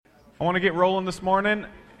I want to get rolling this morning,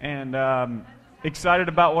 and excited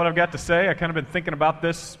about what I've got to say. I kind of been thinking about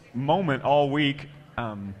this moment all week.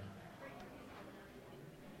 We're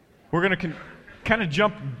going to kind of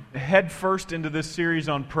jump head first into this series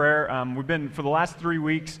on prayer. We've been, for the last 3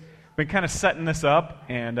 weeks, been kind of setting this up,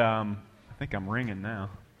 and I think I'm ringing now.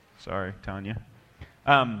 Sorry, Tanya.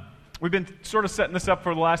 We've been sort of setting this up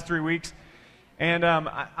for the last 3 weeks. And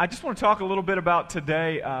I just want to talk a little bit about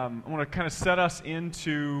today. I want to kind of set us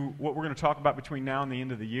into what we're going to talk about between now and the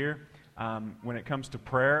end of the year when it comes to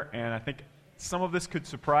prayer. And I think some of this could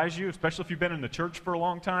surprise you, especially if you've been in the church for a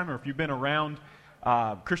long time or if you've been around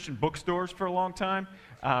Christian bookstores for a long time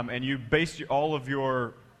and you base all of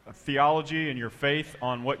your theology and your faith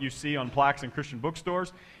on what you see on plaques in Christian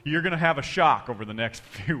bookstores. You're going to have a shock over the next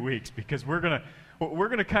few weeks because we're going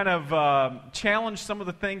to kind of challenge some of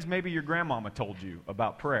the things maybe your grandmama told you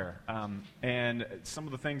about prayer and some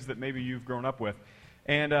of the things that maybe you've grown up with.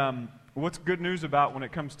 And what's good news about when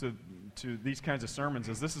it comes to these kinds of sermons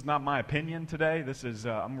is this is not my opinion today. This is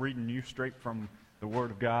I'm reading you straight from the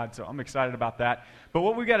Word of God, so I'm excited about that. But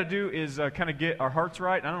what we got to do is kind of get our hearts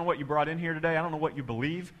right. I don't know what you brought in here today. I don't know what you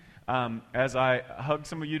believe. As I hug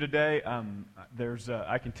some of you today,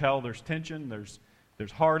 I can tell there's tension, there's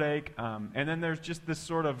heartache, and then there's just this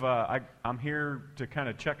sort of, I'm here to kind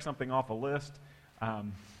of check something off a list,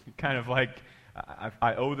 kind of like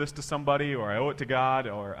I owe this to somebody or I owe it to God,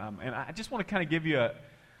 and I just want to kind of give you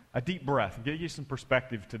a deep breath, give you some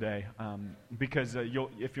perspective today, because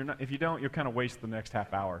if you don't, you'll kind of waste the next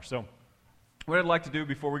half hour. So what I'd like to do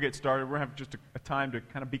before we get started, we're going to have just a time to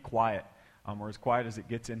kind of be quiet, or as quiet as it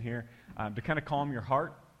gets in here, to kind of calm your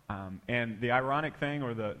heart. And the ironic thing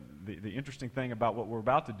or the interesting thing about what we're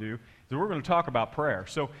about to do is that we're going to talk about prayer.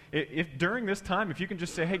 So if during this time, if you can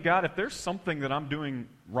just say, hey, God, if there's something that I'm doing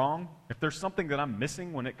wrong, if there's something that I'm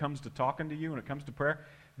missing when it comes to talking to you, when it comes to prayer,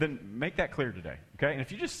 then make that clear today, okay? And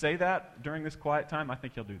if you just say that during this quiet time, I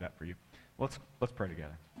think He'll do that for you. Let's pray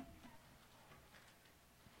together.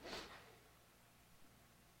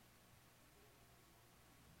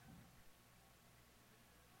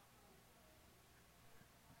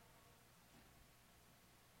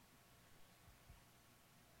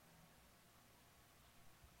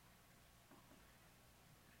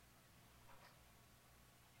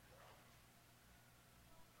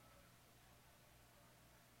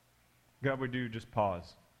 God, we do just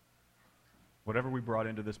pause. Whatever we brought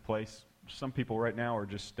into this place, some people right now are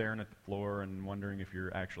just staring at the floor and wondering if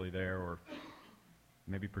you're actually there or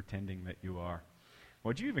maybe pretending that you are.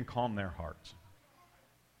 Would you even calm their hearts?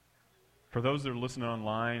 For those that are listening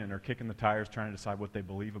online and are kicking the tires trying to decide what they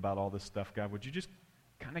believe about all this stuff, God, would you just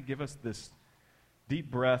kind of give us this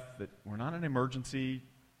deep breath that we're not an emergency.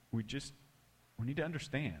 We need to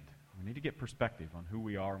understand. We need to get perspective on who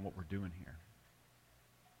we are and what we're doing here.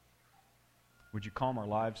 Would you calm our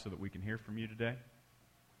lives so that we can hear from you today?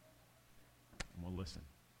 And we'll listen.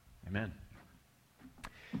 Amen.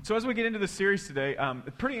 So as we get into this series today, a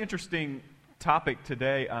pretty interesting topic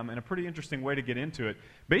today and a pretty interesting way to get into it.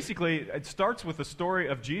 Basically, it starts with the story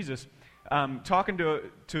of Jesus talking to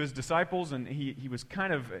his disciples, and he was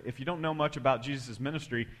kind of, if you don't know much about Jesus'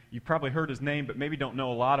 ministry, you probably heard his name, but maybe don't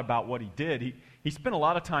know a lot about what he did. He spent a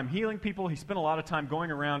lot of time healing people. He spent a lot of time going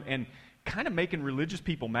around and kind of making religious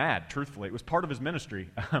people mad, truthfully. It was part of his ministry.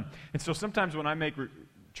 And so sometimes when I make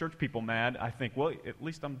church people mad, I think, well, at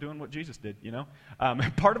least I'm doing what Jesus did, you know?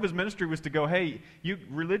 Part of his ministry was to go, hey, you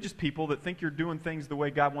religious people that think you're doing things the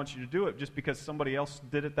way God wants you to do it just because somebody else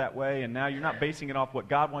did it that way, and now you're not basing it off what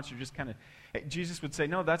God wants, you're just kind of... Jesus would say,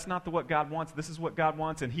 no, that's not what God wants. This is what God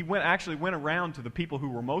wants. And he actually went around to the people who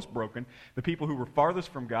were most broken, the people who were farthest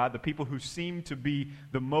from God, the people who seemed to be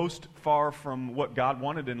the most far from what God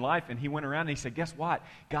wanted in life. And he went around and he said, guess what?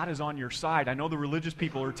 God is on your side. I know the religious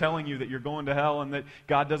people are telling you that you're going to hell and that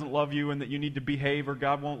God doesn't love you and that you need to behave or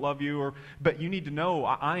God won't love you. But you need to know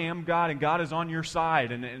I am God and God is on your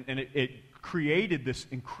side. And it created this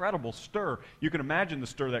incredible stir. You can imagine the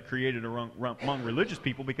stir that created among religious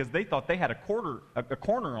people because they thought they had a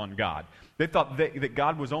corner on God. They thought that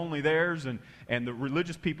God was only theirs, and the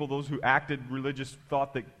religious people, those who acted religious,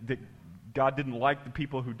 thought that God didn't like the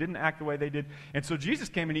people who didn't act the way they did. And so Jesus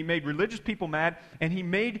came and he made religious people mad, and he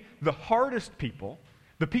made the hardest people,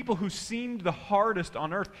 the people who seemed the hardest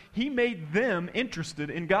on earth, he made them interested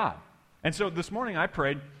in God. And so this morning I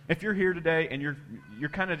prayed, if you're here today and you're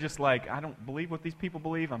kind of just like, I don't believe what these people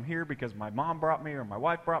believe, I'm here because my mom brought me or my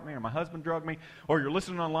wife brought me or my husband drugged me, or you're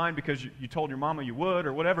listening online because you told your mama you would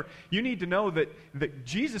or whatever, you need to know that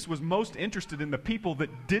Jesus was most interested in the people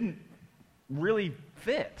that didn't really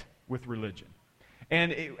fit with religion.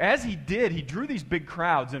 And as he did, he drew these big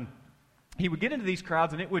crowds, and he would get into these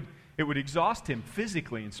crowds, and it would exhaust him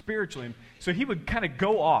physically and spiritually. And so he would kind of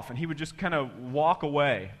go off, and he would just kind of walk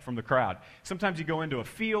away from the crowd. Sometimes he'd go into a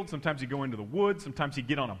field, sometimes he'd go into the woods, sometimes he'd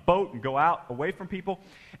get on a boat and go out away from people.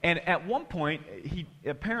 And at one point, he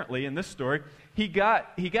apparently, in this story, he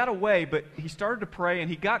got away, but he started to pray, and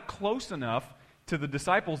he got close enough to the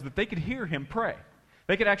disciples that they could hear him pray.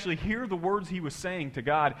 They could actually hear the words he was saying to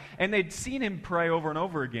God, and they'd seen him pray over and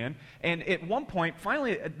over again. And at one point,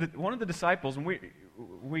 finally, one of the disciples, and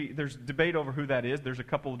there's debate over who that is. There's a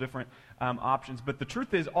couple of different options. But the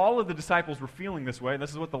truth is, all of the disciples were feeling this way, and this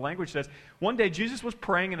is what the language says. One day, Jesus was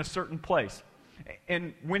praying in a certain place.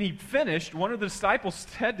 And when he finished, one of the disciples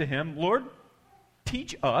said to him, "Lord,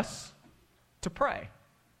 teach us to pray."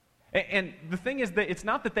 And the thing is that it's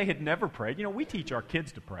not that they had never prayed. You know, we teach our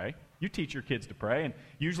kids to pray. You teach your kids to pray, and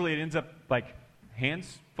usually it ends up like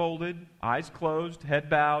hands folded, eyes closed, head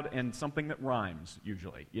bowed, and something that rhymes,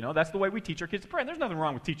 usually. You know, that's the way we teach our kids to pray. And there's nothing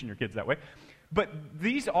wrong with teaching your kids that way. But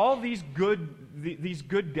all these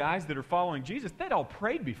good guys that are following Jesus, they'd all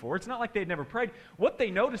prayed before. It's not like they'd never prayed. What they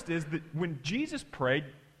noticed is that when Jesus prayed,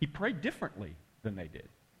 he prayed differently than they did.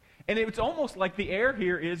 And it's almost like the air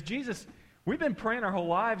here is, Jesus, we've been praying our whole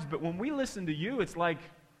lives, but when we listen to you, it's like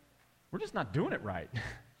we're just not doing it right.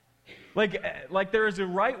 Like there is a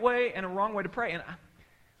right way and a wrong way to pray.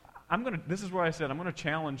 And this is what I said, I'm going to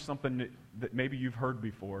challenge something that maybe you've heard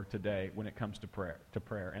before today when it comes to prayer.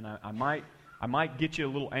 And I might get you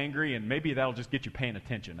a little angry, and maybe that'll just get you paying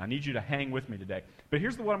attention. I need you to hang with me today. But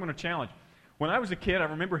here's what I'm going to challenge. When I was a kid, I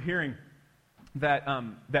remember hearing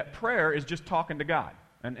that prayer is just talking to God.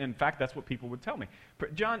 And in fact, that's what people would tell me.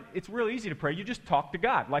 John, it's real easy to pray. You just talk to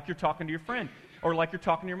God like you're talking to your friend or like you're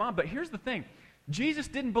talking to your mom. But here's the thing. Jesus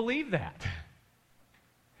didn't believe that.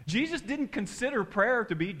 Jesus didn't consider prayer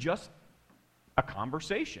to be just a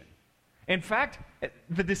conversation. In fact,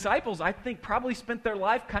 the disciples, I think, probably spent their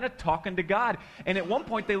life kind of talking to God. And at one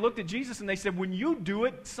point, they looked at Jesus and they said, when you do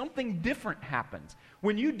it, something different happens.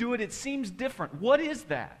 When you do it, it seems different. What is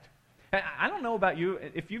that? I don't know about you.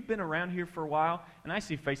 If you've been around here for a while, and I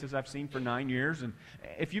see faces I've seen for 9 years, and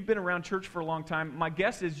if you've been around church for a long time, my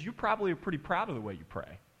guess is you probably are pretty proud of the way you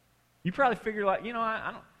pray. You probably figure, like, you know,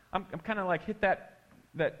 I'm kind of like hit that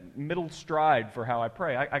middle stride for how I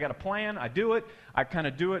pray. I got a plan. I do it. I kind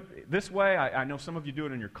of do it this way. I know some of you do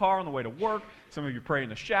it in your car on the way to work. Some of you pray in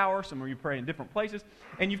the shower. Some of you pray in different places.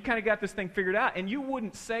 And you've kind of got this thing figured out. And you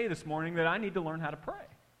wouldn't say this morning that I need to learn how to pray.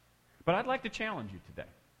 But I'd like to challenge you today.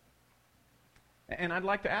 And I'd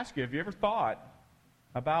like to ask you, have you ever thought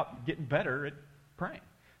about getting better at praying?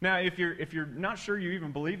 Now, if you're not sure you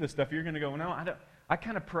even believe this stuff, you're going to go, no, I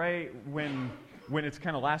kind of pray when it's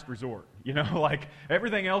kind of last resort. You know, like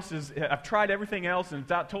everything else I've tried everything else and it's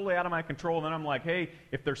totally out of my control. And then I'm like, hey,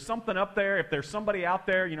 if there's something up there, if there's somebody out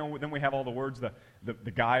there, you know, then we have all the words,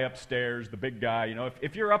 the guy upstairs, the big guy. You know,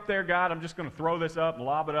 if you're up there, God, I'm just going to throw this up and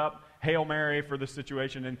lob it up, Hail Mary for this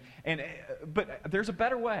situation. But there's a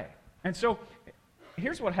better way. And so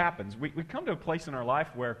here's what happens. We come to a place in our life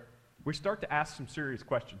where we start to ask some serious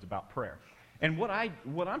questions about prayer. And what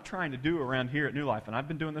I'm trying to do around here at New Life, and I've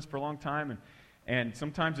been doing this for a long time, and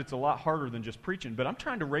sometimes it's a lot harder than just preaching, but I'm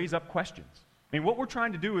trying to raise up questions. I mean, what we're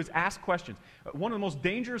trying to do is ask questions. One of the most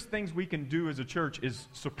dangerous things we can do as a church is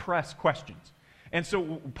suppress questions. And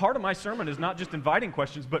so part of my sermon is not just inviting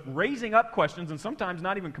questions, but raising up questions and sometimes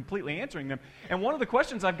not even completely answering them. And one of the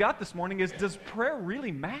questions I've got this morning is, does prayer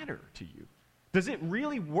really matter to you? Does it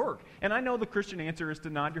really work? And I know the Christian answer is to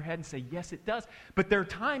nod your head and say, yes, it does. But there are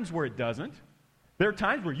times where it doesn't. There are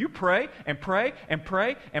times where you pray and pray and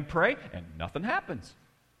pray and pray and nothing happens.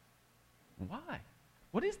 Why?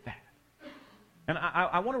 What is that? And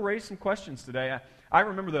I want to raise some questions today. I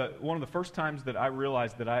remember one of the first times that I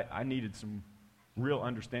realized that I needed some real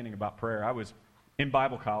understanding about prayer. I was in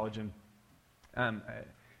Bible college, and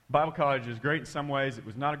Bible college is great in some ways. It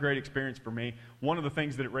was not a great experience for me. One of the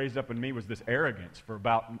things that it raised up in me was this arrogance for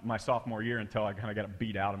about my sophomore year until I kind of got it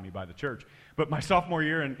beat out of me by the church. But my sophomore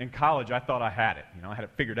year in college, I thought I had it. You know, I had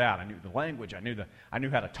it figured out. I knew the language. I knew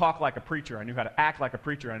how to talk like a preacher. I knew how to act like a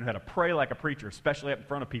preacher. I knew how to pray like a preacher, especially up in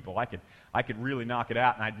front of people. I could really knock it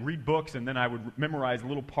out. And I'd read books, and then I would memorize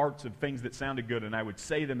little parts of things that sounded good, and I would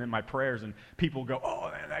say them in my prayers, and people go,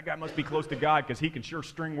 oh, man, that guy must be close to God because he can sure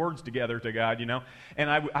string words together to God, you know. And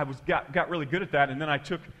I got really good at that, and then I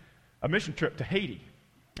took a mission trip to Haiti,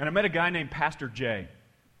 and I met a guy named Pastor Jay.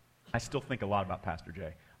 I still think a lot about Pastor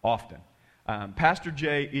Jay, often. Pastor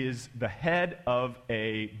Jay is the head of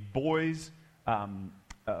a boys'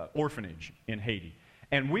 orphanage in Haiti.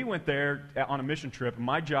 And we went there on a mission trip.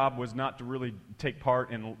 My job was not to really take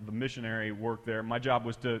part in the missionary work there. My job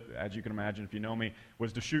was to, as you can imagine if you know me,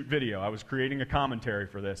 was to shoot video. I was creating a commentary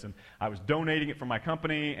for this, and I was donating it for my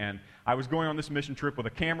company, and I was going on this mission trip with a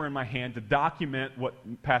camera in my hand to document what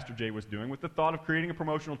Pastor Jay was doing with the thought of creating a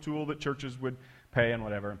promotional tool that churches would pay and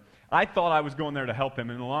whatever. I thought I was going there to help him,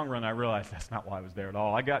 and in the long run I realized that's not why I was there at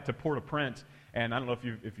all. I got to Port-au-Prince, and I don't know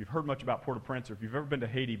if you've heard much about Port-au-Prince or if you've ever been to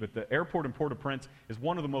Haiti, but the airport in Port-au-Prince is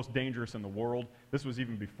one of the most dangerous in the world. This was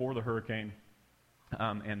even before the hurricane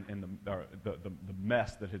and the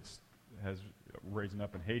mess that has risen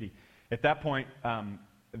up in Haiti. At that point,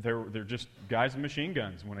 they're just guys with machine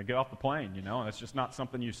guns when they get off the plane, and that's just not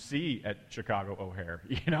something you see at Chicago O'Hare,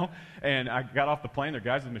 And I got off the plane, they're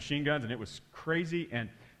guys with machine guns, and it was crazy, and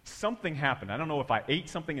something happened. I don't know if I ate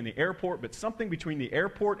something in the airport, but something between the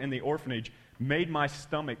airport and the orphanage made my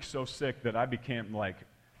stomach so sick that I became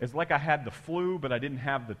it's like I had the flu, but I didn't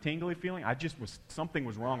have the tingly feeling. Something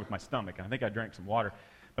was wrong with my stomach, and I think I drank some water.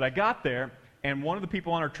 But I got there, and one of the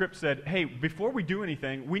people on our trip said, hey, before we do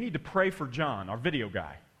anything, we need to pray for John, our video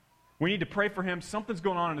guy. We need to pray for him. Something's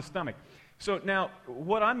going on in his stomach. So now,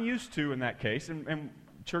 what I'm used to in that case, and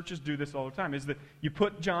churches do this all the time, is that you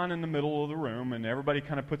put John in the middle of the room, and everybody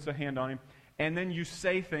kind of puts a hand on him, and then you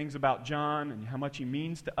say things about John and how much he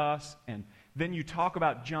means to us, and then you talk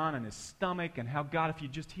about John and his stomach and how, God, if you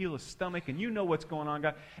just heal his stomach, and you know what's going on,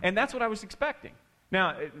 God. And that's what I was expecting.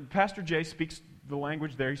 Now, Pastor Jay speaks the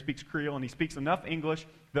language there. He speaks Creole, and he speaks enough English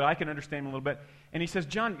that I can understand a little bit. And he says,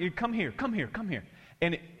 John, come here.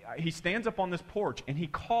 And he stands up on this porch, and he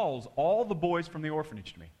calls all the boys from the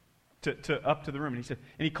orphanage to me. Up to the room, and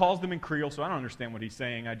he calls them in Creole, so I don't understand what he's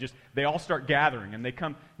saying. They all start gathering, and they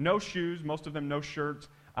come, no shoes, most of them no shirts.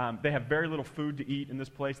 They have very little food to eat in this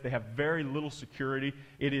place. They have very little security.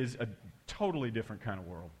 It is a totally different kind of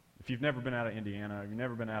world. If you've never been out of Indiana, if you've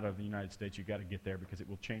never been out of the United States, you've got to get there because it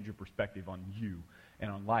will change your perspective on you and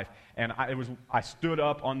on life. And I stood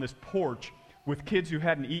up on this porch with kids who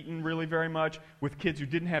hadn't eaten really very much, with kids who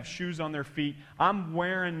didn't have shoes on their feet. I'm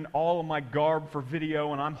wearing all of my garb for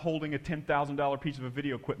video, and I'm holding a $10,000 piece of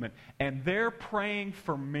video equipment, and they're praying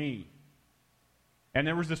for me. And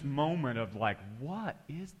there was this moment of what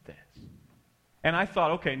is this? And I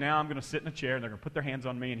thought, okay, now I'm going to sit in a chair, and they're going to put their hands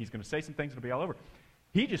on me, and he's going to say some things that'll be all over.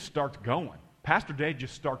 He just starts going. Pastor Dave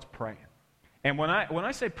just starts praying. And when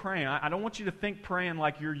I say praying, I don't want you to think praying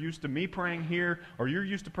like you're used to me praying here or you're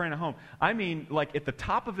used to praying at home. I mean at the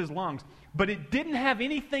top of his lungs, but it didn't have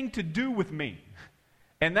anything to do with me.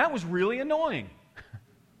 And that was really annoying.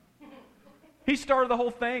 He started the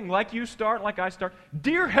whole thing like you start, like I start.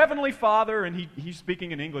 Dear Heavenly Father, and he's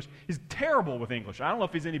speaking in English. He's terrible with English. I don't know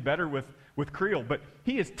if he's any better with Creole, but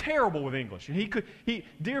he is terrible with English. And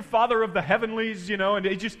Dear Father of the Heavenlies, and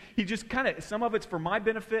he just kind of, some of it's for my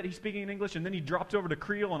benefit. He's speaking in English, and then he drops over to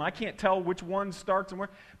Creole, and I can't tell which one starts and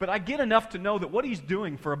where. But I get enough to know that what he's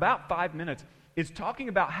doing for about 5 minutes is talking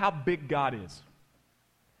about how big God is.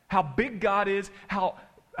 How big God is, how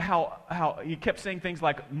he kept saying things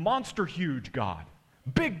like monster huge God,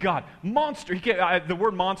 big God, monster. The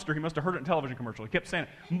word monster, he must have heard it in a television commercial. He kept saying it,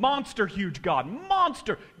 monster huge God,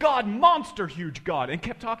 monster huge God, and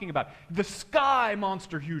kept talking about the sky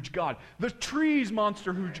monster huge God, the trees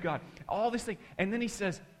monster huge God, all these things. And then he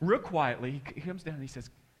says, real quietly, he comes down and he says,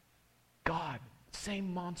 God,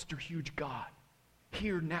 same monster huge God,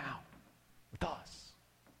 here now with us.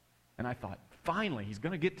 And I thought, finally, he's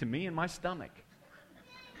going to get to me and my stomach.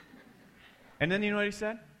 And then you know what he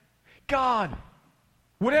said? God,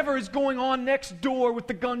 whatever is going on next door with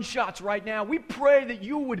the gunshots right now, we pray that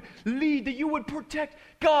you would lead, that you would protect.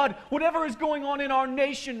 God, whatever is going on in our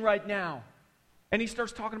nation right now. And he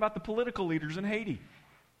starts talking about the political leaders in Haiti.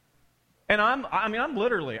 And I'm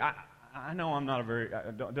literally, I know I'm not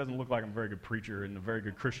it doesn't look like I'm a very good preacher and a very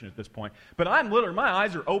good Christian at this point, but I'm literally, my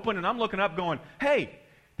eyes are open and I'm looking up going, hey,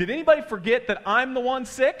 did anybody forget that I'm the one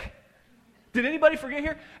sick? Did anybody forget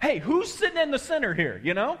here? Hey, who's sitting in the center here,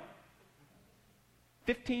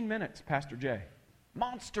 15 minutes, Pastor Jay.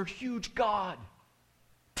 Monster, huge God.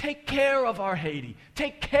 Take care of our Haiti.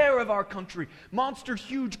 Take care of our country. Monster,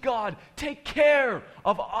 huge God. Take care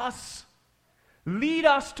of us. Lead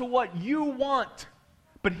us to what you want.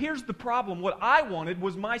 But here's the problem. What I wanted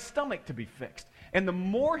was my stomach to be fixed. And the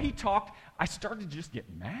more he talked, I started to just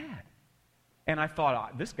get mad. And I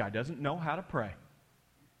thought, this guy doesn't know how to pray.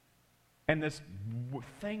 And this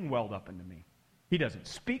thing welled up into me. He doesn't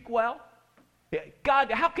speak well. God,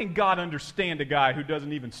 how can God understand a guy who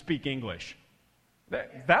doesn't even speak English?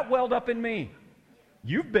 That welled up in me.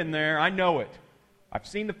 You've been there. I know it. I've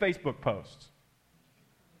seen the Facebook posts.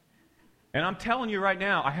 And I'm telling you right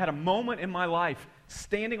now, I had a moment in my life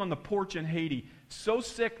standing on the porch in Haiti, so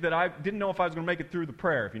sick that I didn't know if I was going to make it through the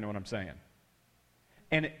prayer, if you know what I'm saying.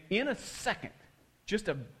 And in a second, just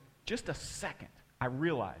a second, I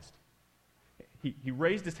realized he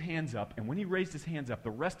raised his hands up, and when he raised his hands up, the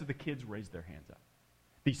rest of the kids raised their hands up.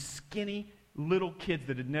 These skinny little kids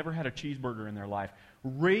that had never had a cheeseburger in their life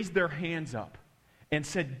raised their hands up and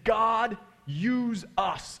said, God, use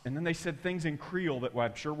us. And then they said things in Creole that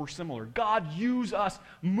I'm sure were similar. God, use us.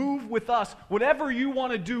 Move with us. Whatever you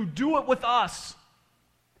want to do it with us.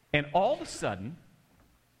 And all of a sudden,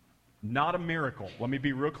 not a miracle. Let me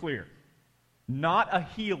be real clear. Not a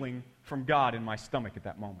healing from God in my stomach at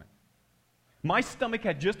that moment. My stomach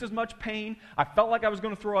had just as much pain. I felt like I was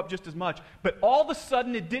going to throw up just as much. But all of a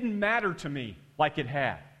sudden, it didn't matter to me like it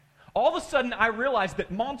had. All of a sudden, I realized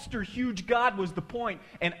that monster, huge God was the point,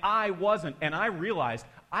 and I wasn't. And I realized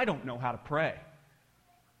I don't know how to pray.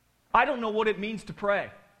 I don't know what it means to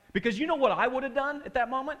pray. Because you know what I would have done at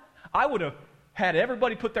that moment? I would have had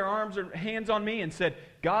everybody put their arms or hands on me and said,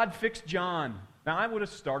 God, fix John. Now, I would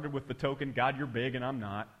have started with the token, God, you're big and I'm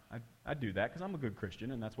not. I'd do that because I'm a good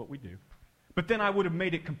Christian, and that's what we do. But then I would have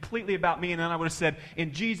made it completely about me, and then I would have said,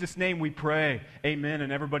 in Jesus' name we pray, amen,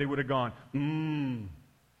 and everybody would have gone, And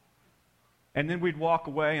then we'd walk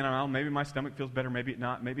away, and I don't know, maybe my stomach feels better, maybe it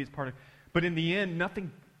not, maybe it's part of. But in the end,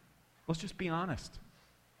 nothing, let's just be honest.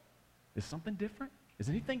 Is something different? Has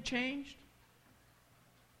anything changed?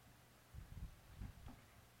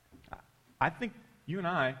 I think you and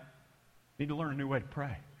I need to learn a new way to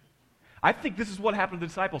pray. I think this is what happened to the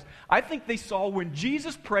disciples. I think they saw when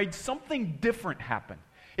Jesus prayed, something different happened.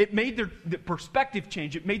 It made their perspective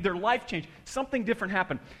change. It made their life change. Something different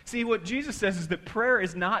happened. See, what Jesus says is that prayer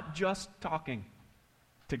is not just talking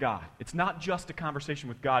to God. It's not just a conversation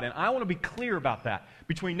with God. And I want to be clear about that.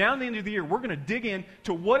 Between now and the end of the year, we're going to dig in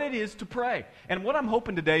to what it is to pray. And what I'm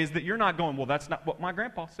hoping today is that you're not going, well, that's not what my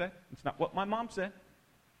grandpa said. It's not what my mom said.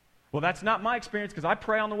 Well, that's not my experience because I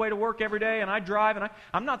pray on the way to work every day and I drive. And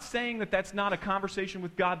I'm not saying that that's not a conversation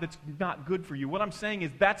with God that's not good for you. What I'm saying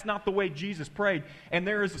is that's not the way Jesus prayed. And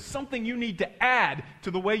there is something you need to add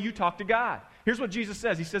to the way you talk to God. Here's what Jesus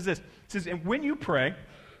says. He says this. He says, and when you pray,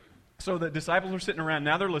 so the disciples are sitting around,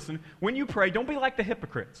 now they're listening. When you pray, don't be like the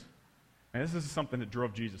hypocrites. And this is something that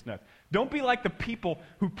drove Jesus nuts. Don't be like the people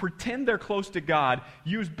who pretend they're close to God,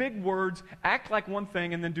 use big words, act like one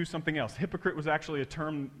thing, and then do something else. Hypocrite was actually a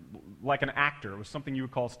term like an actor. It was something you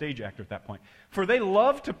would call a stage actor at that point. For they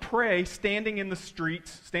love to pray standing in the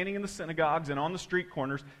streets, standing in the synagogues, and on the street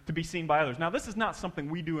corners to be seen by others. Now, this is not something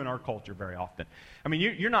we do in our culture very often. I mean,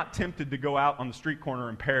 you're not tempted to go out on the street corner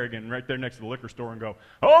in Paragon, right there next to the liquor store, and go,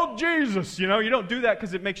 oh, Jesus! You know, you don't do that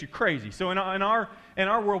because it makes you crazy. So in our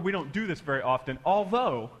world, we don't do this very often.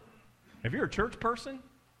 Although, if you're a church person,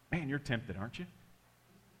 man, you're tempted, aren't you?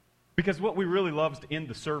 Because what we really love is to end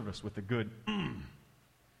the service with a good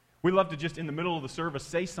We love to just in the middle of the service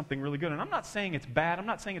say something really good. And I'm not saying it's bad. I'm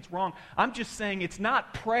not saying it's wrong. I'm just saying it's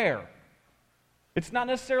not prayer. It's not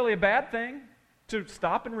necessarily a bad thing to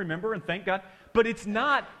stop and remember and thank God. But it's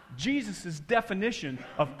not Jesus' definition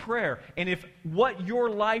of prayer. And if what your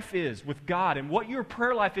life is with God and what your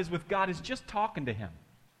prayer life is with God is just talking to Him,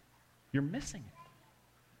 you're missing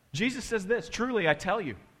it. Jesus says this, truly I tell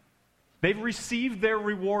you, they've received their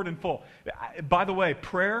reward in full. By the way,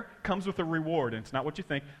 prayer comes with a reward, and it's not what you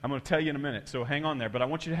think. I'm going to tell you in a minute, so hang on there. But I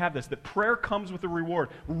want you to have this, that prayer comes with a reward.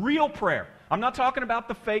 Real prayer. I'm not talking about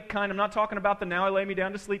the fake kind. I'm not talking about the now I lay me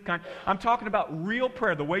down to sleep kind. I'm talking about real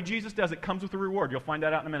prayer. The way Jesus does it comes with a reward. You'll find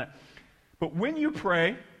that out in a minute. But when you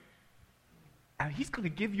pray, He's going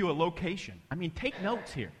to give you a location. I mean, take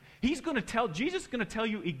notes here. Jesus is going to tell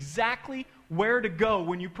you exactly where to go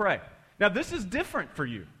when you pray. Now, this is different for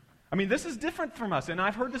you. I mean, this is different from us, and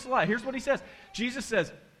I've heard this a lot. Here's what He says. Jesus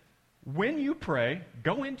says, when you pray,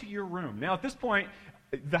 go into your room. Now, at this point,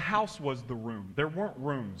 the house was the room. There weren't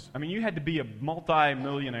rooms. I mean, you had to be a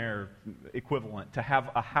multi-millionaire equivalent to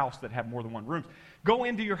have a house that had more than one room. Go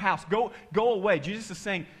into your house. Go away. Jesus is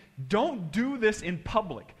saying, don't do this in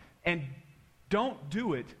public, and don't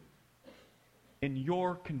do it in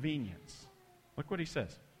your convenience. Look what He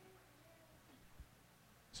says.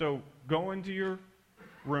 So, go into your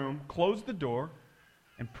room, close the door,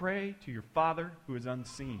 and pray to your Father who is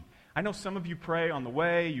unseen. I know some of you pray on the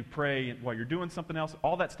way, you pray while you're doing something else.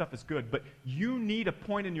 All that stuff is good, but you need a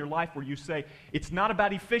point in your life where you say, it's not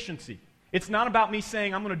about efficiency. It's not about me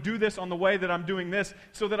saying, I'm going to do this on the way that I'm doing this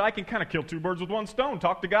so that I can kind of kill two birds with one stone.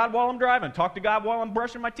 Talk to God while I'm driving. Talk to God while I'm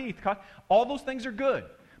brushing my teeth. All those things are good.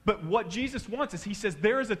 But what Jesus wants is He says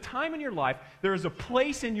there is a time in your life, there is a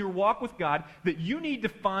place in your walk with God that you need to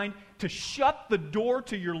find to shut the door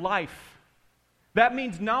to your life That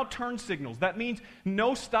means no turn signals. That means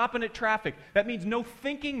no stopping at traffic. That means no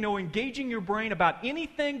thinking, no engaging your brain about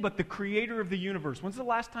anything but the creator of the universe. When's the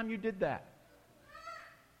last time you did that?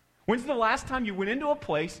 When's the last time you went into a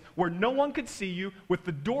place where no one could see you, with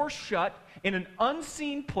the door shut, in an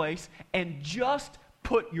unseen place, and just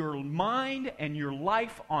put your mind and your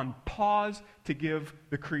life on pause to give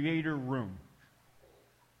the creator room?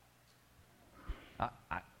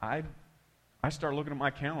 I start looking at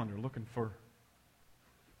my calendar, looking for,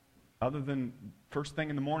 other than first thing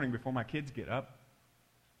in the morning before my kids get up.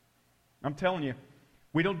 I'm telling you,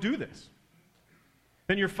 we don't do this.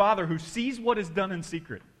 Then your Father who sees what is done in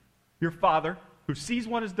secret, your Father who sees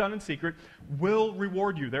what is done in secret will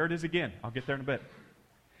reward you. There it is again. I'll get there in a bit.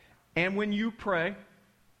 And when you pray,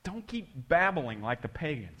 don't keep babbling like the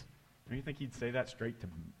pagans. Don't you think he'd say that straight to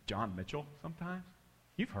John Mitchell sometimes?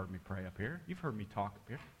 You've heard me pray up here. You've heard me talk up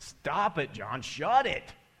here. Stop it, John. Shut it.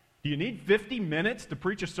 Do you need 50 minutes to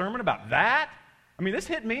preach a sermon about that? I mean, this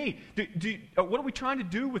hit me. What are we trying to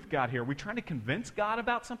do with God here? Are we trying to convince God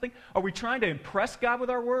about something? Are we trying to impress God with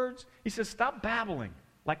our words? He says, stop babbling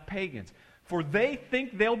like pagans, for they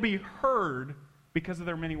think they'll be heard because of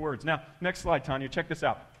their many words. Now, next slide, Tanya. Check this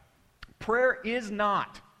out. Prayer is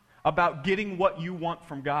not about getting what you want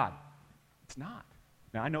from God. It's not.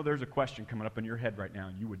 Now, I know there's a question coming up in your head right now,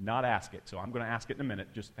 and you would not ask it, so I'm going to ask it in a minute.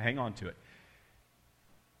 Just hang on to it.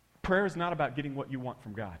 Prayer is not about getting what you want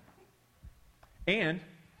from God. And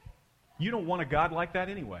you don't want a God like that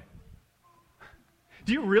anyway.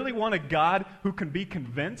 Do you really want a God who can be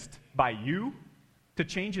convinced by you to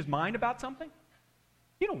change his mind about something?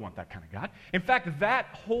 You don't want that kind of God. In fact, that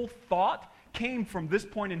whole thought came from this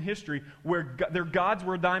point in history where their gods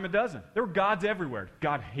were a dime a dozen. There were gods everywhere.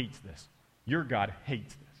 God hates this. Your God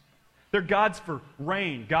hates this. They're gods for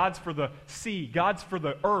rain, gods for the sea, gods for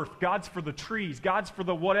the earth, gods for the trees, gods for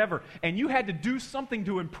the whatever. And you had to do something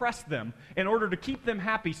to impress them in order to keep them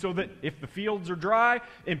happy, so that if the fields are dry,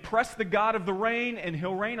 impress the God of the rain and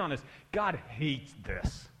he'll rain on us. God hates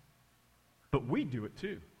this. But we do it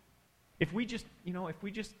too. If we just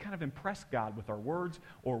kind of impress God with our words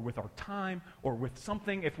or with our time or with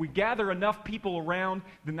something, if we gather enough people around,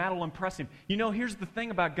 then that'll impress him. Here's the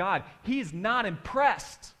thing about God. He is not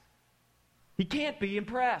impressed. He can't be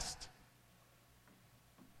impressed.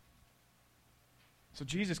 So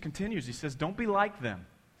Jesus continues. He says, don't be like them.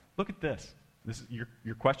 Look at this.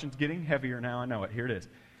 Your question's getting heavier now. I know it. Here it is.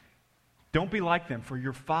 Don't be like them, for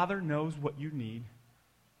your Father knows what you need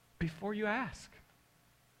before you ask.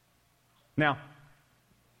 Now,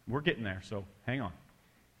 we're getting there, so hang on.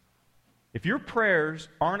 If your prayers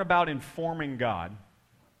aren't about informing God,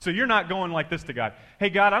 so you're not going like this to God. Hey,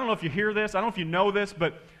 God, I don't know if you hear this. I don't know if you know this,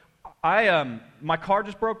 but my car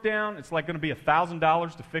just broke down. It's like going to be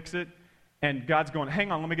 $1,000 to fix it. And God's going,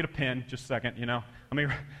 hang on, let me get a pen, just a second, Let me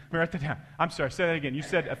write that down. I'm sorry, say that again. You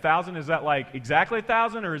said 1,000, is that like exactly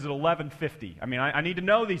 1,000 or is it 1,150? I mean, I need to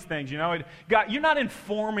know these things, God, you're not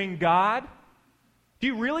informing God. Do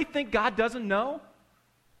you really think God doesn't know?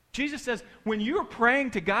 Jesus says, when you're praying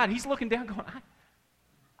to God, he's looking down going,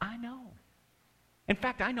 I know. In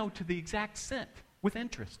fact, I know to the exact cent with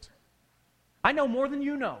interest. I know more than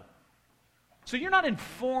you know. So you're not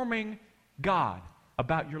informing God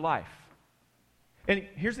about your life. And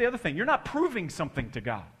here's the other thing. You're not proving something to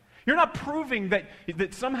God. You're not proving that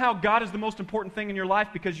somehow God is the most important thing in your life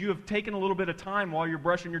because you have taken a little bit of time while you're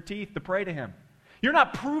brushing your teeth to pray to him. You're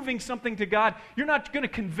not proving something to God. You're not going to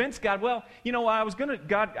convince God,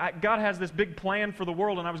 God has this big plan for the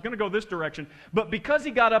world, and I was going to go this direction, but because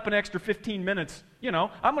he got up an extra 15 minutes,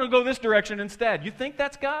 I'm going to go this direction instead. You think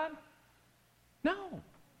that's God? No.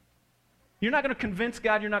 You're not going to convince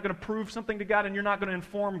God, you're not going to prove something to God, and you're not going to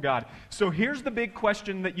inform God. So here's the big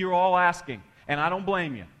question that you're all asking, and I don't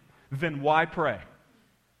blame you. Then why pray?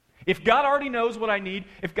 If God already knows what I need,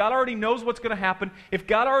 if God already knows what's going to happen, if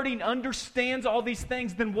God already understands all these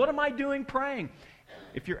things, then what am I doing praying?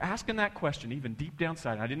 If you're asking that question, even deep down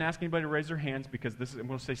inside, and I didn't ask anybody to raise their hands because I'm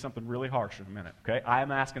going to say something really harsh in a minute, okay? I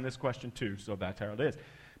am asking this question too, so that's how it is.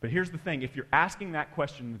 But here's the thing. If you're asking that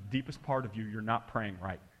question in the deepest part of you, you're not praying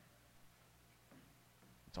right.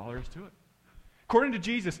 That's all there is to it. According to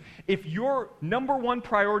Jesus, if your number one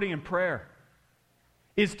priority in prayer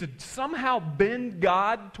is to somehow bend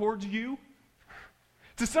God towards you,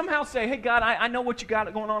 to somehow say, hey, God, I know what you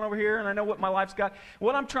got going on over here, and I know what my life's got.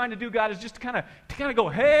 What I'm trying to do, God, is just to kind of go,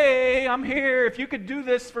 hey, I'm here. If you could do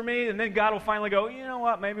this for me, and then God will finally go, you know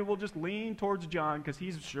what, maybe we'll just lean towards John because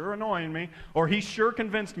he's sure annoying me, or he's sure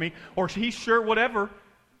convinced me, or he's sure whatever.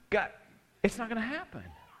 God, it's not going to happen,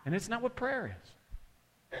 and it's not what prayer is.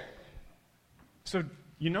 So,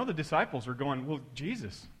 the disciples are going, well,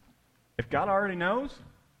 Jesus, if God already knows,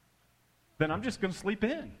 then I'm just going to sleep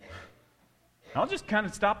in. I'll just kind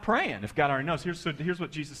of stop praying if God already knows. Here's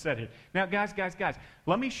what Jesus said here. Now, guys,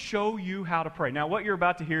 let me show you how to pray. Now, what you're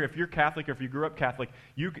about to hear, if you're Catholic or if you grew up Catholic,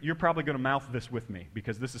 you're probably going to mouth this with me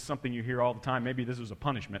because this is something you hear all the time. Maybe this was a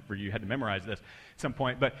punishment for you. You had to memorize this at some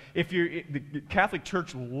point. But the Catholic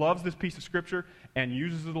Church loves this piece of Scripture and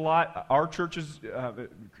uses it a lot. Our churches,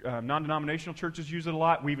 non-denominational churches use it a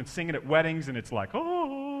lot. We even sing it at weddings, and it's like,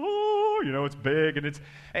 it's big, and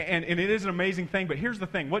it is an amazing thing. But here's the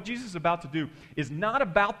thing. What Jesus is about to do is not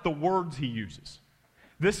about the words he uses.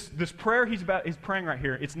 This prayer he's praying right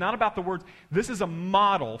here, it's not about the words. This is a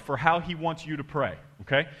model for how he wants you to pray,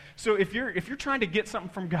 okay? So if you're trying to get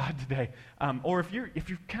something from God today, or if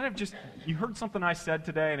you kind of just, you heard something I said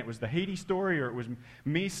today, and it was the Haiti story, or it was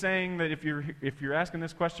me saying that if you're asking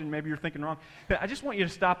this question, maybe you're thinking wrong, then I just want you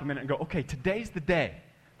to stop a minute and go, okay, today's the day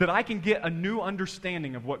that I can get a new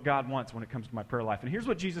understanding of what God wants when it comes to my prayer life. And here's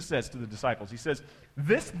what Jesus says to the disciples. He says,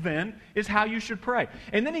 this then is how you should pray.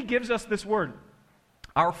 And then he gives us this word,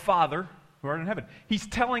 our Father who art in heaven. He's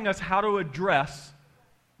telling us how to address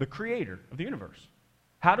the creator of the universe.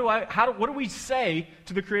 What do we say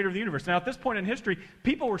to the creator of the universe? Now, at this point in history,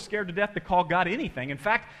 people were scared to death to call God anything. In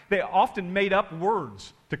fact, they often made up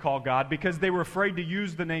words to call God because they were afraid to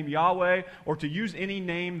use the name Yahweh or to use any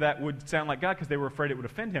name that would sound like God because they were afraid it would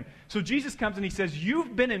offend him. So Jesus comes and he says,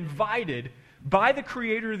 you've been invited by the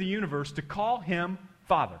creator of the universe to call him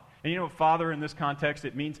Father. And you know what Father in this context,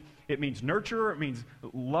 it means nurturer, it means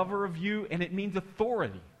lover of you, and it means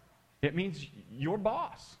authority. It means your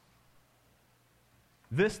boss.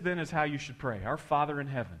 This then is how you should pray. Our Father in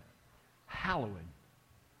heaven, hallowed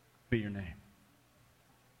be your name.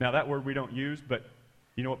 Now that word we don't use, but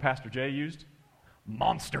you know what Pastor Jay used?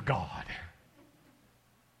 Monster God.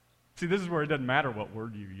 See, this is where it doesn't matter what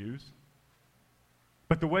word you use.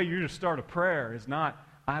 But the way you just start a prayer is not,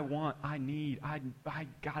 I want, I need, I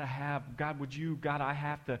gotta have, God, would you, God, I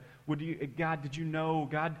have to, would you, God, did you know,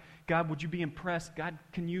 God, would you be impressed? God,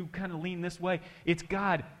 can you kind of lean this way? It's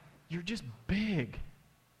God, you're just big.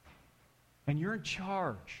 And you're in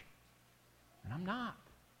charge. And I'm not.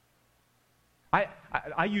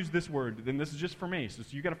 I use this word, and this is just for me. So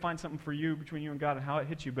you got to find something for you, between you and God, and how it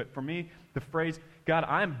hits you. But for me, the phrase, God,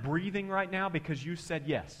 I'm breathing right now because you said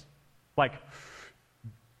yes. Like,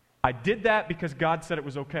 I did that because God said it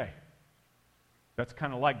was okay. That's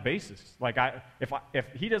kind of like basis. Like, if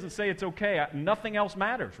he doesn't say it's okay, nothing else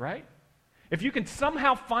matters, right? If you can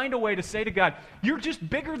somehow find a way to say to God, you're just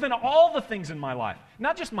bigger than all the things in my life.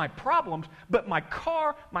 Not just my problems, but my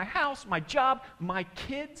car, my house, my job, my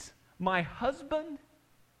kids, my husband.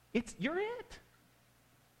 You're it.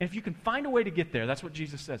 And if you can find a way to get there, that's what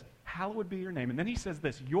Jesus says. Hallowed be your name. And then he says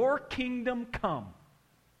this, your kingdom come.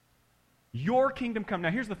 Your kingdom come.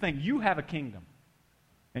 Now here's the thing. You have a kingdom.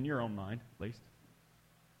 In your own mind, at least.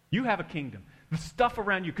 You have a kingdom. The stuff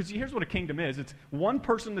around you, because here's what a kingdom is. It's one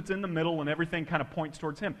person that's in the middle and everything kind of points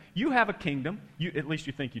towards him. You have a kingdom. At least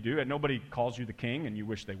you think you do. And nobody calls you the king, and you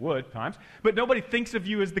wish they would at times. But nobody thinks of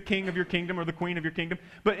you as the king of your kingdom or the queen of your kingdom.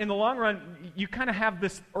 But in the long run, you kind of have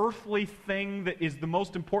this earthly thing that is the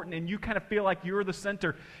most important, and you kind of feel like you're the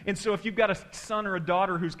center. And so if you've got a son or a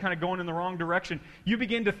daughter who's kind of going in the wrong direction, you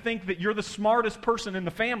begin to think that you're the smartest person in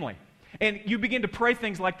the family. And you begin to pray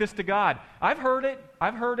things like this to God. I've heard it,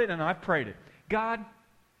 and I've prayed it. God,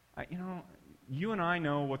 you and I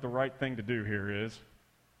know what the right thing to do here is.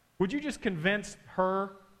 Would you just convince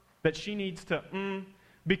her that she needs to,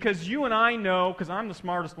 because you and I know, because I'm the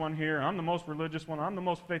smartest one here, I'm the most religious one, I'm the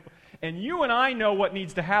most faithful, and you and I know what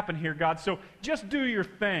needs to happen here, God, so just do your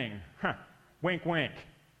thing. Wink, wink.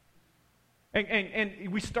 And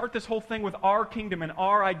we start this whole thing with our kingdom and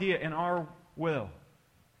our idea and our will.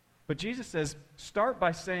 But Jesus says, start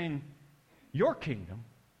by saying, your kingdom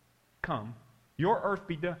come, your earth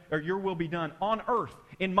be done, or your will be done on earth,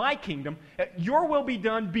 in my kingdom. Your will be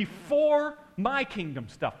done before my kingdom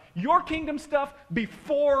stuff. Your kingdom stuff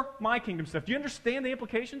before my kingdom stuff. Do you understand the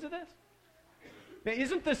implications of this? Now,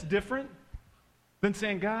 isn't this different than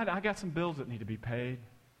saying, God, I got some bills that need to be paid?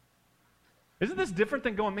 Isn't this different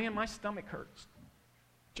than going, man, my stomach hurts.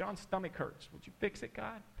 John's stomach hurts. Would you fix it,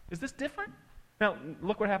 God? Is this different? Now,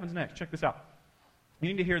 look what happens next. Check this out. You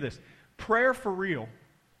need to hear this. Prayer for real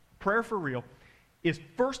is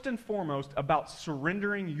first and foremost about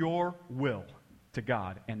surrendering your will to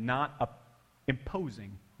God and not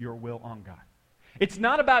imposing your will on God. It's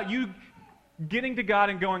not about you getting to God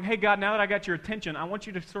and going, hey, God, now that I got your attention, I want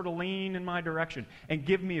you to sort of lean in my direction and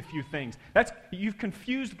give me a few things. You've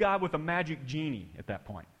confused God with a magic genie at that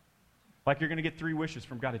point. Like you're going to get 3 wishes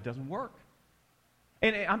from God. It doesn't work.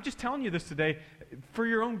 And I'm just telling you this today for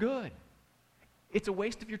your own good. It's a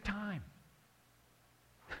waste of your time.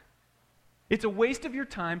 It's a waste of your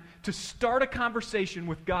time to start a conversation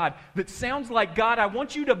with God that sounds like, God, I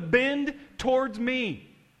want you to bend towards me.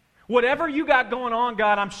 Whatever you got going on,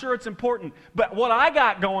 God, I'm sure it's important. But what I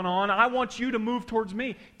got going on, I want you to move towards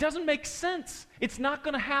me. It doesn't make sense. It's not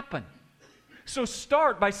going to happen. So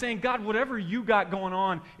start by saying, God, whatever you got going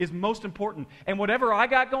on is most important. And whatever I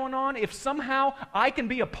got going on, if somehow I can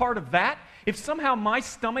be a part of that, if somehow my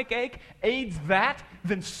stomach ache aids that,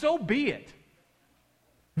 then so be it.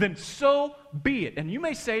 Then so be it. And you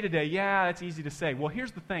may say today, yeah, it's easy to say. Well,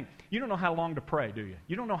 here's the thing. You don't know how long to pray, do you?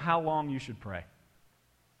 You don't know how long you should pray.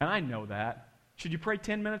 And I know that. Should you pray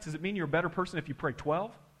 10 minutes? Does it mean you're a better person if you pray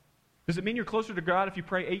 12? Does it mean you're closer to God if you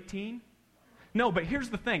pray 18? No, but here's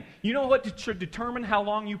the thing. You know what should determine how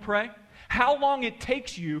long you pray? How long it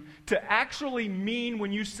takes you to actually mean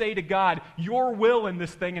when you say to God, your will in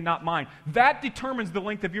this thing and not mine. That determines the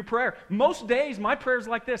length of your prayer. Most days, my prayer is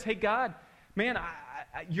like this. Hey, God, man,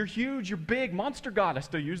 you're huge, you're big, monster God. I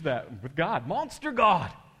still use that with God. Monster God.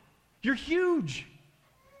 You're huge.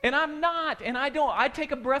 And I'm not, and I don't. I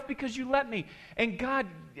take a breath because you let me. And God,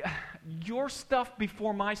 your stuff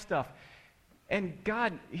before my stuff. And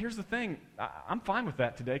God, here's the thing. I'm fine with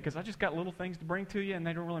that today because I just got little things to bring to you, and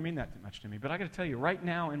they don't really mean that much to me. But I got to tell you, right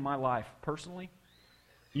now in my life, personally,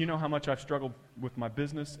 you know how much I've struggled with my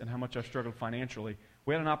business and how much I've struggled financially.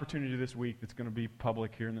 We had an opportunity this week that's going to be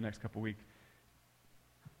public here in the next couple of weeks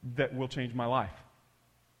that will change my life.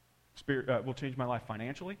 Will change my life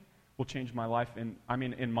financially. Will change my life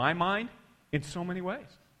in my mind, in so many ways.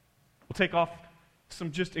 Will take off some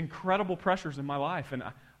just incredible pressures in my life. And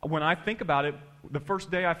when I think about it, the first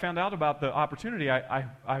day I found out about the opportunity,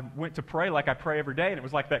 I went to pray like I pray every day, and it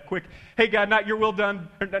was like that quick, hey, God, not your will done,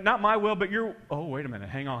 not my will, but your, oh, wait a minute,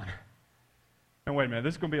 hang on. And wait a minute,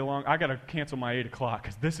 this is going to be I got to cancel my 8 o'clock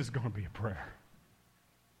because this is going to be a prayer.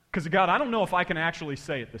 Because, God, I don't know if I can actually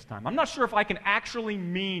say it this time. I'm not sure if I can actually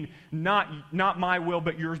mean not my will,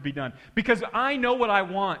 but yours be done. Because I know what I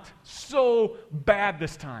want so bad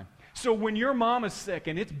this time. So when your mom is sick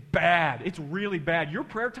and it's bad, it's really bad, your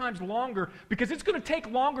prayer time's longer because it's going to take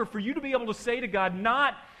longer for you to be able to say to God,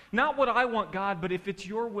 not what I want, God, but if it's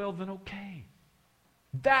your will, then okay.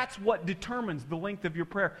 That's what determines the length of your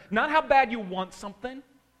prayer. Not how bad you want something.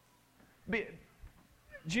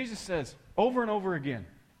 Jesus says over and over again,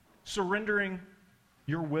 surrendering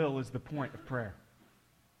your will is the point of prayer.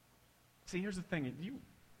 See, here's the thing. Are you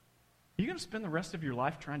going to spend the rest of your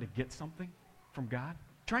life trying to get something from God?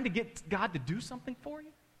 Trying to get God to do something for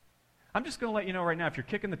you? I'm just going to let you know right now, if you're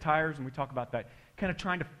kicking the tires, and we talk about that, kind of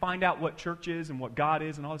trying to find out what church is and what God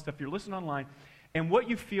is and all this stuff, you're listening online, and what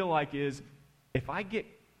you feel like is, if I get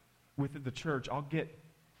with the church, I'll get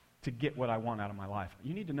what I want out of my life.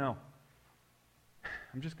 You need to know.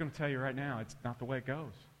 I'm just going to tell you right now, it's not the way it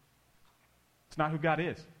goes. It's not who God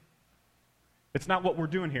is. It's not what we're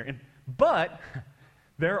doing here. But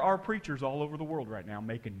there are preachers all over the world right now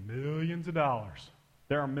making millions of dollars.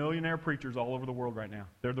 There are millionaire preachers all over the world right now.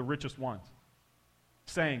 They're the richest ones.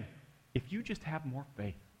 Saying, if you just have more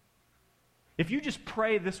faith, if you just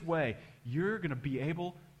pray this way, you're going to be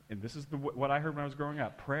able, and this is what I heard when I was growing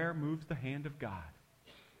up, prayer moves the hand of God.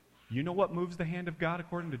 You know what moves the hand of God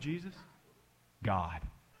according to Jesus? God.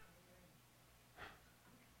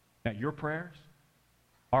 Now, your prayers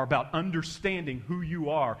are about understanding who you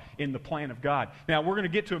are in the plan of God. Now, we're going to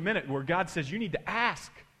get to a minute where God says you need to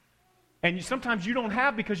ask. And sometimes you don't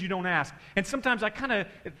have because you don't ask. And sometimes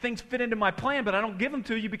things fit into my plan, but I don't give them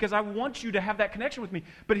to you because I want you to have that connection with me.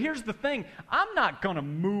 But here's the thing. I'm not going to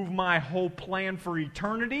move my whole plan for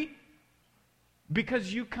eternity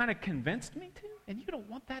because you kind of convinced me to, and you don't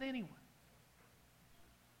want that anyway.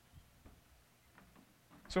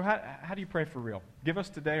 So how do you pray for real? Give us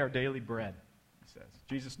today our daily bread, he says.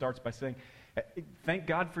 Jesus starts by saying, thank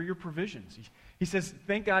God for your provisions. He says,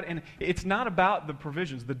 thank God, and it's not about the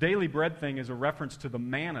provisions. The daily bread thing is a reference to the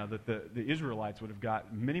manna that the Israelites would have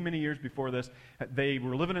got many, many years before this. They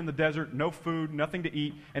were living in the desert, no food, nothing to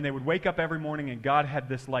eat, and they would wake up every morning, and God had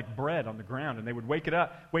this like bread on the ground, and they would wake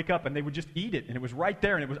up, and they would just eat it, and it was right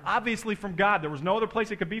there, and it was obviously from God. There was no other place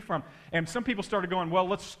it could be from. And some people started going, well,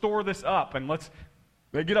 let's store this up, and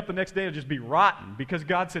they get up the next day to just be rotten because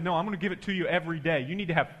God said, no, I'm going to give it to you every day. You need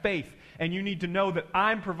to have faith, and you need to know that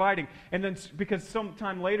I'm providing. And then because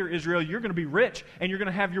sometime later, Israel, you're going to be rich, and you're going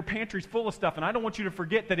to have your pantries full of stuff, and I don't want you to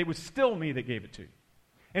forget that it was still me that gave it to you.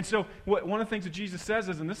 And so one of the things that Jesus says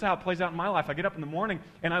is, and this is how it plays out in my life, I get up in the morning,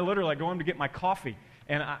 and I literally go home to get my coffee,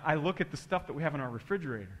 and I look at the stuff that we have in our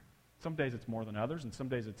refrigerator. Some days it's more than others, and some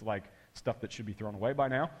days it's like stuff that should be thrown away by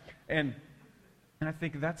now. And I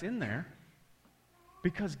think that's in there.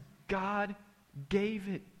 Because God gave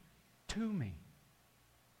it to me.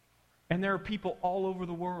 And there are people all over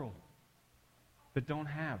the world that don't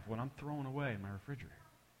have what I'm throwing away in my refrigerator.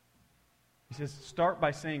 He says, start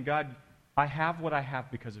by saying, God, I have what I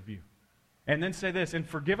have because of you. And then say this, and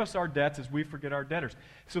forgive us our debts as we forget our debtors.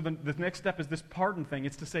 So the next step is this pardon thing.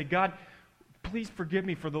 It's to say, God, please forgive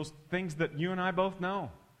me for those things that you and I both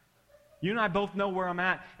know. You and I both know where I'm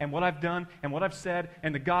at and what I've done and what I've said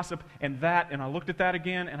and the gossip and that, and I looked at that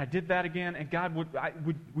again and I did that again, and God,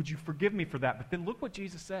 would you forgive me for that? But then look what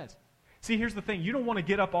Jesus says. See, here's the thing. You don't want to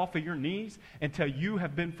get up off of your knees until you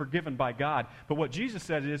have been forgiven by God. But what Jesus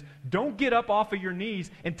says is, don't get up off of your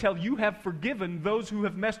knees until you have forgiven those who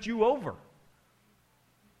have messed you over.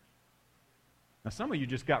 Now, some of you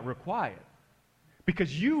just got real quiet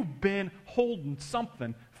because you've been holding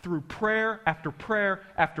something through prayer after prayer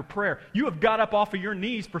after prayer. You have got up off of your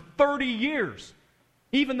knees for 30 years,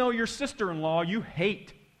 even though your sister-in-law you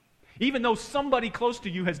hate. Even though somebody close to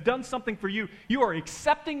you has done something for you, you are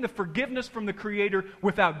accepting the forgiveness from the Creator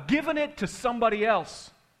without giving it to somebody else.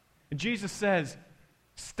 And Jesus says,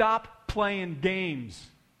 stop playing games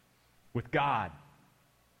with God.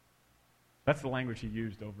 That's the language he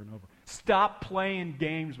used over and over. Stop playing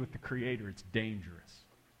games with the Creator. It's dangerous.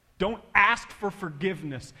 Don't ask for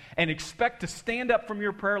forgiveness and expect to stand up from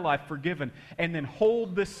your prayer life forgiven and then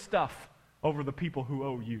hold this stuff over the people who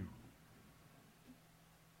owe you.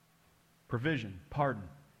 Provision, pardon,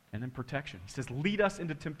 and then protection. He says, lead us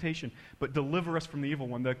into temptation, but deliver us from the evil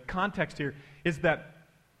one. The context here is that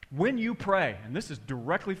when you pray, and this is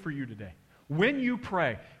directly for you today, when you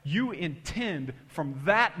pray, you intend from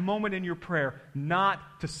that moment in your prayer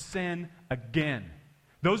not to sin again.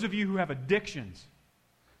 Those of you who have addictions,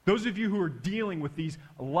 those of you who are dealing with these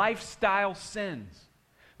lifestyle sins,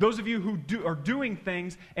 those of you who are doing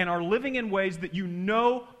things and are living in ways that you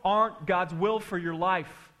know aren't God's will for your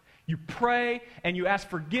life, you pray and you ask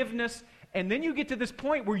forgiveness, and then you get to this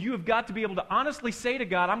point where you have got to be able to honestly say to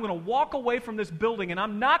God, I'm going to walk away from this building and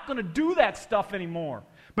I'm not going to do that stuff anymore.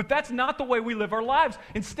 But that's not the way we live our lives.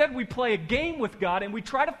 Instead, we play a game with God and we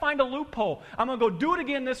try to find a loophole. I'm going to go do it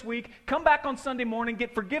again this week, come back on Sunday morning,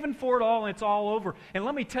 get forgiven for it all, and it's all over. And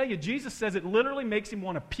let me tell you, Jesus says it literally makes him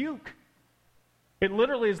want to puke. It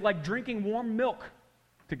literally is like drinking warm milk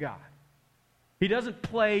to God. He doesn't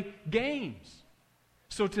play games.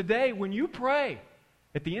 So today, when you pray,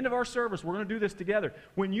 at the end of our service, we're going to do this together.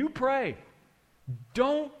 When you pray,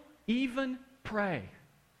 don't even pray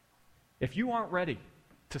if you aren't ready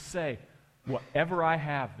to say, whatever I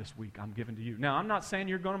have this week, I'm giving to you. Now, I'm not saying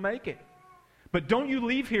you're going to make it. But don't you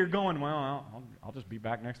leave here going, well, I'll just be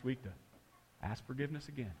back next week to ask forgiveness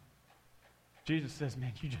again. Jesus says,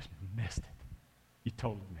 man, you just missed it. You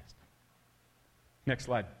totally missed it. Next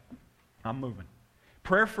slide. I'm moving.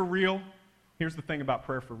 Prayer for real. Here's the thing about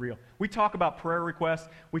prayer for real. We talk about prayer requests.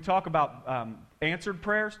 We talk about answered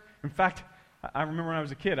prayers. In fact, I remember when I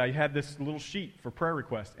was a kid, I had this little sheet for prayer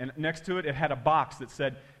requests. And next to it, it had a box that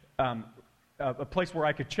said a place where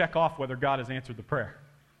I could check off whether God has answered the prayer.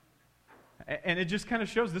 And it just kind of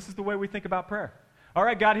shows this is the way we think about prayer. All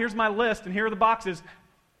right, God, here's my list, and here are the boxes.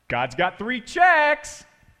 God's got 3 checks.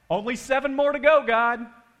 Only 7 more to go, God.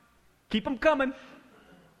 Keep them coming.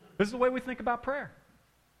 This is the way we think about prayer.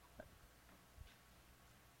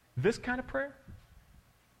 This kind of prayer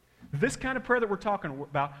that we're talking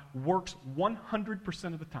about works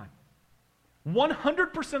 100% of the time.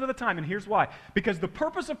 100% of the time, and here's why. Because the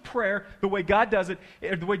purpose of prayer, the way God does it,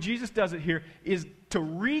 or the way Jesus does it here, is to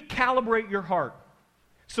recalibrate your heart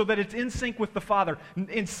so that it's in sync with the Father,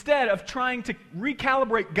 instead of trying to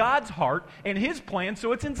recalibrate God's heart and His plan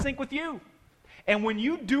so it's in sync with you. And when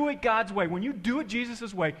you do it God's way, when you do it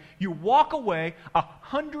Jesus' way, you walk away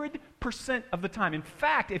 100% of the time. In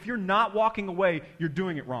fact, if you're not walking away, you're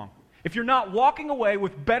doing it wrong. If you're not walking away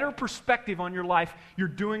with better perspective on your life, you're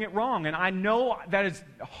doing it wrong. And I know that is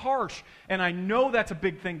harsh, and I know that's a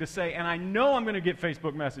big thing to say, and I know I'm going to get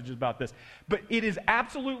Facebook messages about this. But it is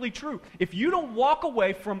absolutely true. If you don't walk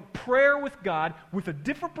away from prayer with God with a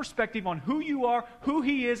different perspective on who you are, who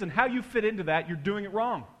He is, and how you fit into that, you're doing it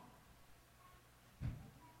wrong.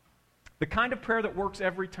 The kind of prayer that works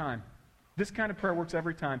every time, this kind of prayer works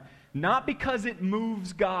every time, not because it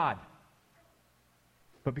moves God,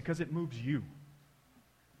 but because it moves you.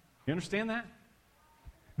 You understand that?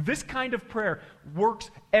 This kind of prayer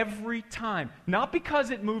works every time, not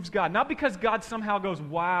because it moves God, not because God somehow goes,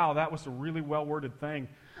 wow, that was a really well-worded thing.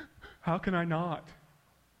 How can I not?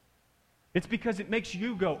 It's because it makes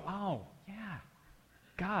you go, oh, yeah,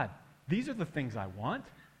 God, these are the things I want.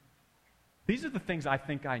 These are the things I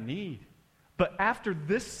think I need. But after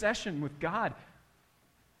this session with God,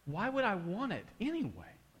 why would I want it anyway?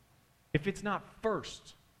 if it's not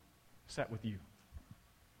first set with you.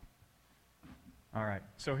 All right,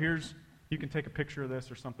 so you can take a picture of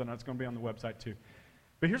this or something. It's going to be on the website too.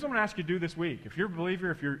 But here's what I'm going to ask you to do this week. If you're a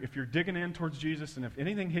believer, if you're digging in towards Jesus, and if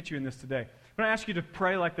anything hits you in this today, I'm going to ask you to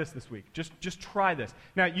pray like this week. Just try this.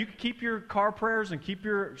 Now, you can keep your car prayers and keep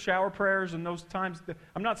your shower prayers and those times.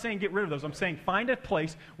 I'm not saying get rid of those. I'm saying find a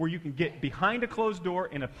place where you can get behind a closed door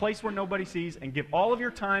in a place where nobody sees and give all of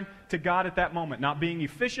your time to God at that moment. Not being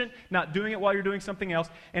efficient, not doing it while you're doing something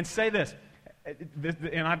else. And say this.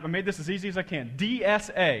 And I've made this as easy as I can.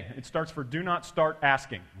 DSA, it starts for do not start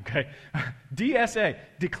asking, okay? DSA,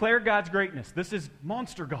 declare God's greatness. This is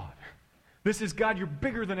monster God. This is God, you're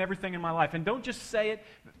bigger than everything in my life. And don't just say it,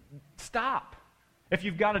 stop. If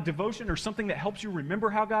you've got a devotion or something that helps you remember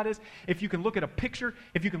how God is, if you can look at a picture,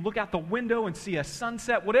 if you can look out the window and see a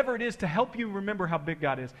sunset, whatever it is to help you remember how big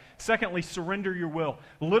God is. Secondly, surrender your will.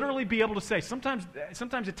 Literally be able to say, sometimes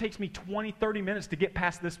it takes me 20, 30 minutes to get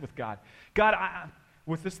past this with God. God,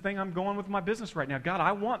 with this thing I'm going with my business right now, God,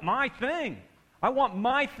 I want my thing. I want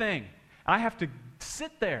my thing. I have to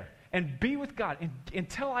sit there and be with God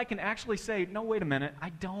until I can actually say, no, wait a minute,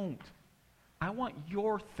 I don't. I want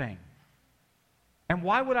your thing. And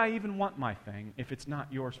why would I even want my thing if it's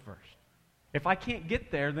not yours first? If I can't get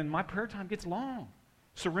there, then my prayer time gets long.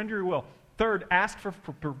 Surrender your will. Third, ask for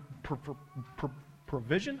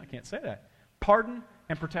provision. I can't say that. Pardon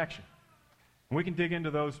and protection. And we can dig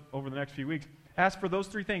into those over the next few weeks. Ask for those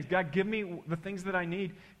three things. God, give me the things that I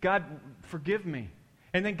need. God, forgive me.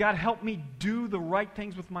 And then, God, help me do the right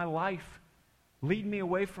things with my life. Lead me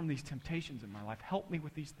away from these temptations in my life. Help me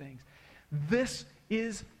with these things. This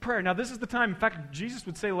is prayer. Now, this is the time, in fact, Jesus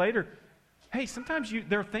would say later, hey, sometimes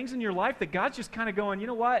there are things in your life that God's just kind of going, you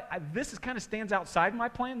know what, this kind of stands outside my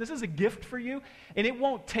plan. This is a gift for you, and it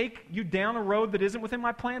won't take you down a road that isn't within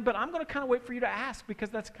my plan, but I'm going to kind of wait for you to ask because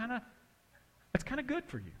that's kind of good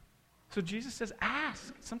for you. So Jesus says,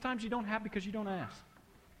 ask. Sometimes you don't have because you don't ask.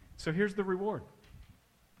 So here's the reward.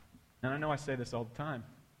 And I know I say this all the time,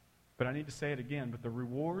 but I need to say it again, but the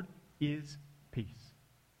reward is peace.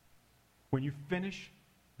 When you finish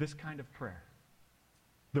this kind of prayer,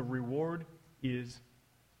 the reward is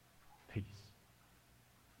peace.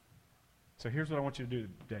 So here's what I want you to do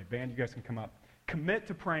today. Band, you guys can come up. Commit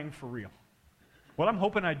to praying for real. What I'm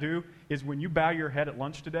hoping I do is when you bow your head at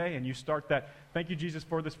lunch today and you start that, thank you, Jesus,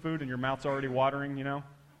 for this food, and your mouth's already watering, and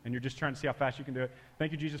you're just trying to see how fast you can do it.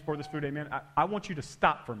 Thank you, Jesus, for this food, amen. I want you to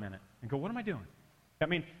stop for a minute and go, what am I doing? I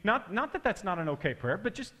mean, not that that's not an okay prayer,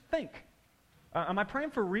 but just think. Am I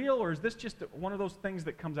praying for real, or is this just one of those things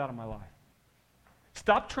that comes out of my life?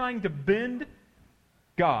 Stop trying to bend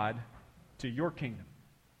God to your kingdom.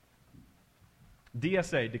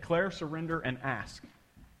 DSA, declare, surrender, and ask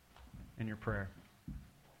in your prayer.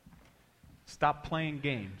 Stop playing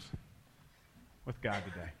games with God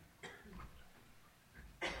today.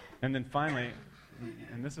 And then finally,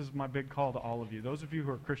 and this is my big call to all of you, those of you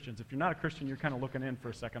who are Christians, if you're not a Christian, you're kind of looking in for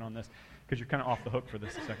a second on this because you're kind of off the hook for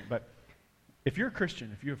this a second, but if you're a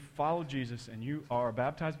Christian, if you have followed Jesus and you are a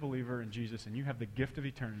baptized believer in Jesus and you have the gift of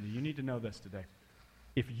eternity, you need to know this today.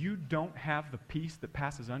 If you don't have the peace that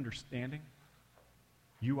passes understanding,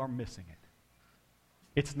 you are missing it.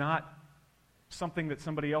 It's not something that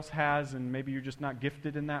somebody else has and maybe you're just not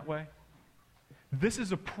gifted in that way. This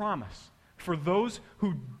is a promise for those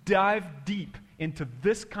who dive deep into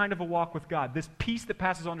this kind of a walk with God, this peace that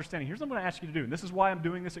passes understanding. Here's what I'm going to ask you to do, and this is why I'm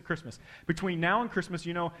doing this at Christmas. Between now and Christmas,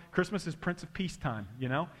 Christmas is Prince of Peace time,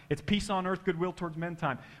 It's peace on earth, goodwill towards men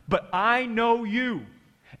time. But I know you,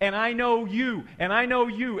 and I know you, and I know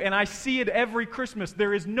you, and I see it every Christmas.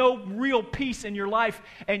 There is no real peace in your life,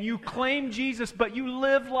 and you claim Jesus, but you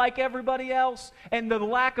live like everybody else, and the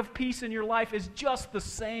lack of peace in your life is just the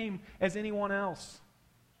same as anyone else.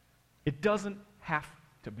 It doesn't have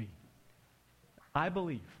to be. I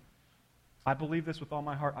believe this with all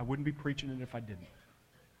my heart. I wouldn't be preaching it if I didn't.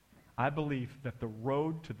 I believe that the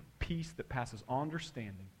road to the peace that passes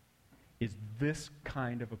understanding is this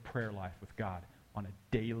kind of a prayer life with God on a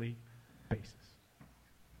daily basis.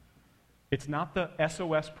 It's not the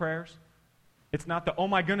SOS prayers. It's not the, oh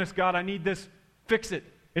my goodness, God, I need this, fix it.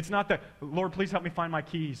 It's not the, Lord, please help me find my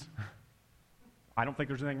keys. I don't think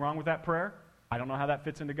there's anything wrong with that prayer. I don't know how that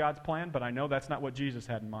fits into God's plan, but I know that's not what Jesus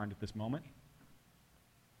had in mind at this moment.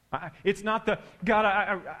 It's not the,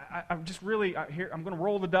 God, I'm just really, here, I'm going to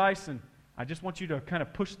roll the dice, and I just want you to kind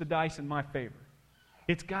of push the dice in my favor.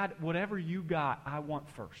 It's, God, whatever you got, I want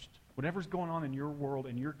first. Whatever's going on in your world,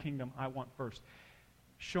 in your kingdom, I want first.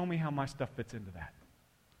 Show me how my stuff fits into that.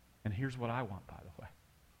 And here's what I want, by the way.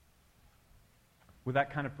 With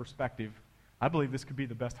that kind of perspective, I believe this could be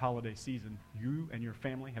the best holiday season you and your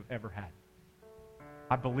family have ever had.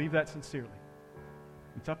 I believe that sincerely.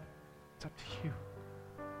 It's up to you.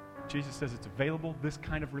 Jesus says it's available. This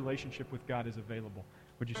kind of relationship with God is available.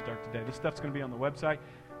 Would you start today? This stuff's going to be on the website.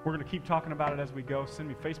 We're going to keep talking about it as we go. Send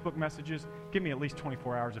me Facebook messages. Give me at least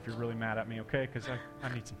 24 hours if you're really mad at me, okay? Because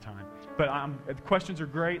I need some time. But the questions are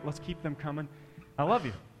great. Let's keep them coming. I love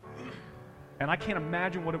you. And I can't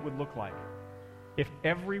imagine what it would look like if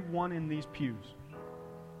everyone in these pews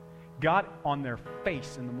got on their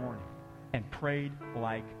face in the morning and prayed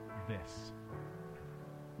like this.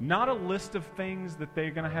 Not a list of things that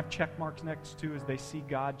they're going to have check marks next to as they see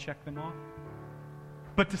God check them off.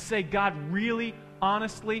 But to say, God, really,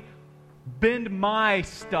 honestly, bend my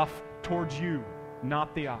stuff towards you,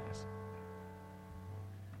 not the opposite.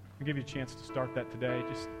 I'll give you a chance to start that today,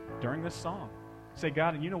 just during this song. Say,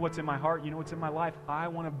 God, and you know what's in my heart, you know what's in my life. I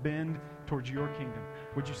want to bend towards your kingdom.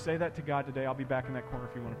 Would you say that to God today? I'll be back in that corner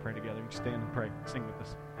if you want to pray together. You can stand and pray. Sing with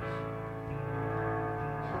us.